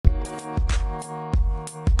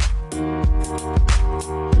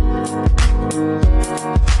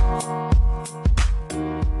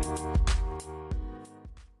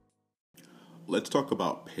talk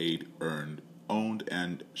about paid, earned, owned,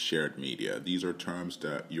 and shared media. These are terms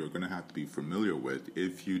that you're going to have to be familiar with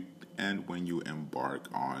if you and when you embark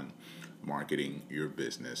on marketing your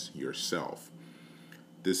business yourself.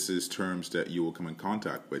 This is terms that you will come in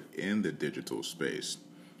contact with in the digital space.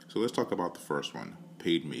 So let's talk about the first one,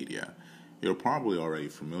 paid media. You're probably already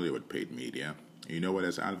familiar with paid media. You know it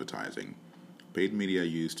as advertising. Paid media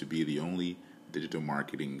used to be the only digital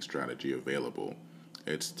marketing strategy available.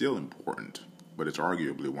 It's still important, but it's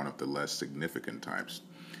arguably one of the less significant types.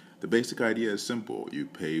 The basic idea is simple. You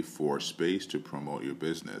pay for space to promote your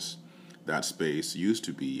business. That space used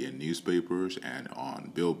to be in newspapers and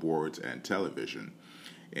on billboards and television.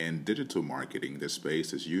 In digital marketing, the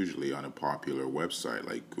space is usually on a popular website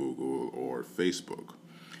like Google or Facebook.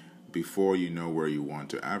 Before you know where you want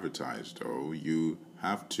to advertise, though, you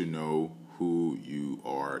have to know who you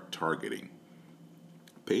are targeting.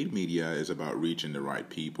 Paid media is about reaching the right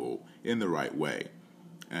people in the right way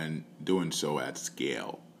and doing so at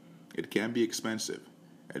scale. It can be expensive,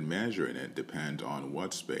 and measuring it depends on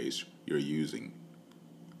what space you're using.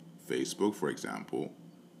 Facebook, for example,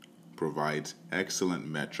 provides excellent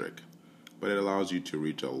metric, but it allows you to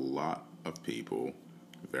reach a lot of people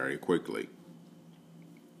very quickly.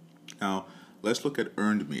 Now, let's look at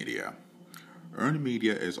earned media. Earned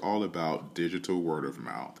media is all about digital word of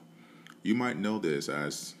mouth. You might know this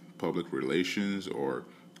as public relations or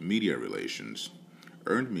media relations.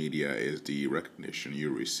 Earned media is the recognition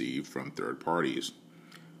you receive from third parties.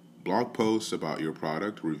 Blog posts about your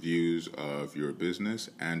product, reviews of your business,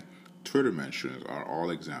 and Twitter mentions are all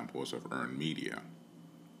examples of earned media.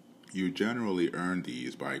 You generally earn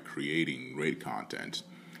these by creating great content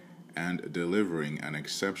and delivering an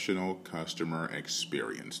exceptional customer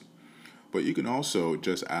experience. But you can also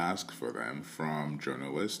just ask for them from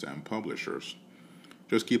journalists and publishers.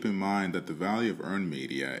 Just keep in mind that the value of earned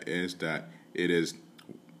media is that it is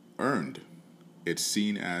earned. It's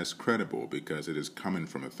seen as credible because it is coming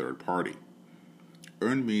from a third party.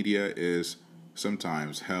 Earned media is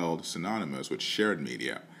sometimes held synonymous with shared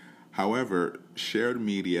media. However, shared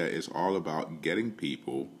media is all about getting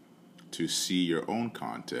people to see your own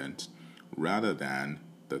content rather than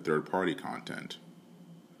the third-party content.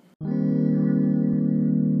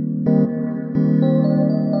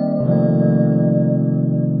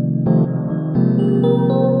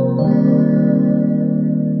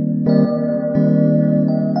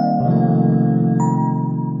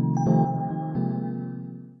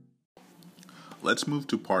 Let's move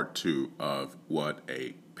to part 2 of what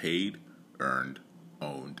a paid, earned,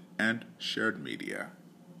 owned, and shared media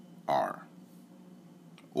are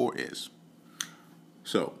or is.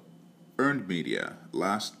 So, earned media.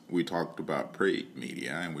 Last we talked about paid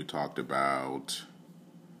media and we talked about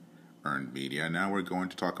earned media. Now we're going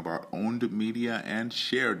to talk about owned media and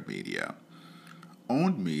shared media.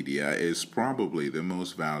 Owned media is probably the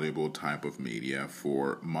most valuable type of media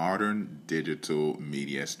for modern digital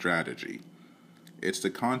media strategy. It's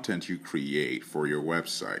the content you create for your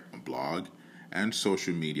website, blog, and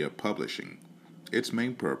social media publishing. Its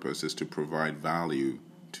main purpose is to provide value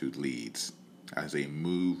to leads as they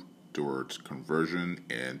move towards conversion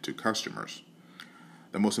into customers.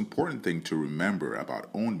 The most important thing to remember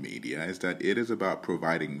about owned media is that it is about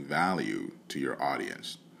providing value to your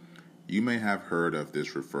audience. You may have heard of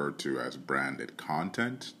this referred to as branded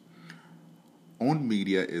content. Owned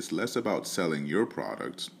media is less about selling your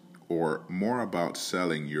products or more about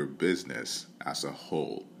selling your business as a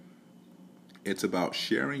whole. It's about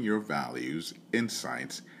sharing your values,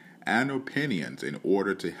 insights, and opinions in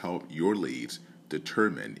order to help your leads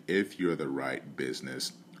determine if you're the right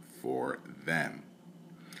business for them.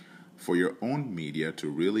 For your own media to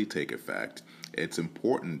really take effect, it's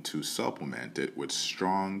important to supplement it with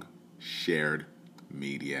strong shared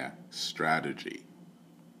media strategy.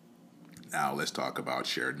 Now let's talk about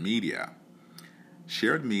shared media.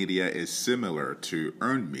 Shared media is similar to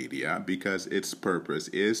earned media because its purpose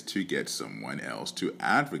is to get someone else to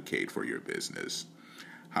advocate for your business.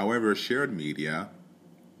 However, shared media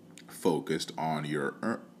focused on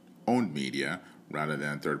your own media rather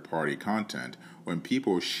than third-party content. When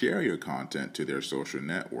people share your content to their social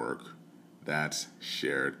network, that's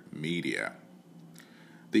shared media.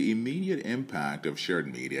 The immediate impact of shared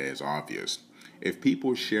media is obvious. If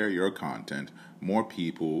people share your content, more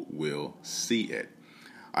people will see it,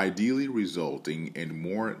 ideally resulting in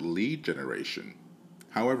more lead generation.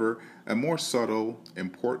 However, a more subtle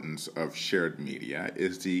importance of shared media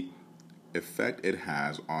is the effect it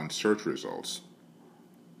has on search results.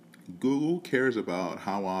 Google cares about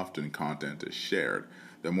how often content is shared.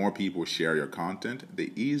 The more people share your content,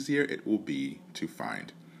 the easier it will be to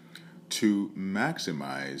find. To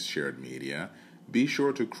maximize shared media, Be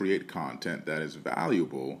sure to create content that is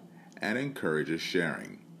valuable and encourages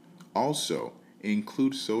sharing. Also,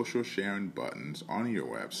 include social sharing buttons on your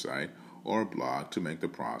website or blog to make the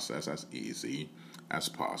process as easy as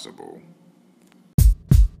possible.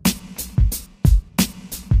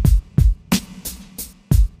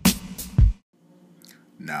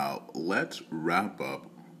 Now, let's wrap up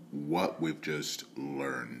what we've just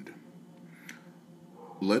learned.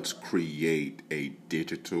 Let's create a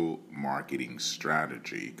digital marketing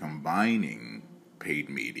strategy combining paid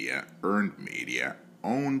media, earned media,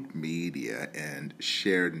 owned media, and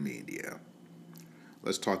shared media.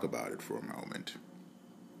 Let's talk about it for a moment.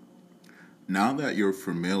 Now that you're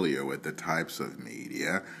familiar with the types of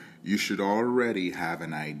media, you should already have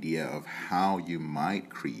an idea of how you might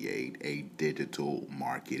create a digital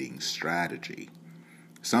marketing strategy.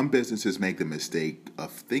 Some businesses make the mistake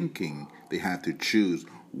of thinking they have to choose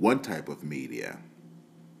one type of media.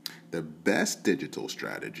 The best digital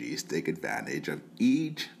strategies take advantage of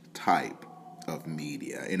each type of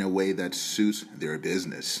media in a way that suits their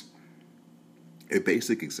business. A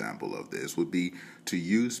basic example of this would be to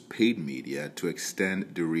use paid media to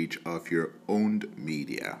extend the reach of your owned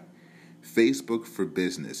media. Facebook for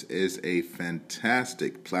Business is a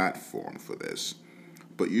fantastic platform for this,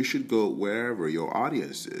 but you should go wherever your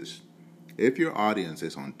audience is. If your audience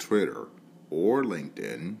is on Twitter or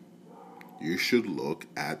LinkedIn, you should look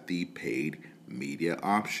at the paid media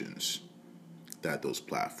options that those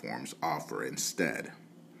platforms offer instead.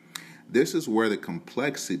 This is where the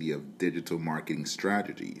complexity of digital marketing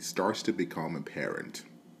strategy starts to become apparent.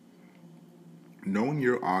 Knowing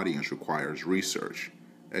your audience requires research,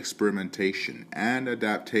 experimentation, and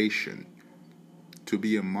adaptation. To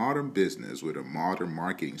be a modern business with a modern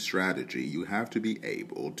marketing strategy, you have to be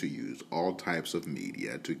able to use all types of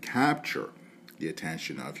media to capture the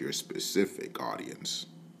attention of your specific audience.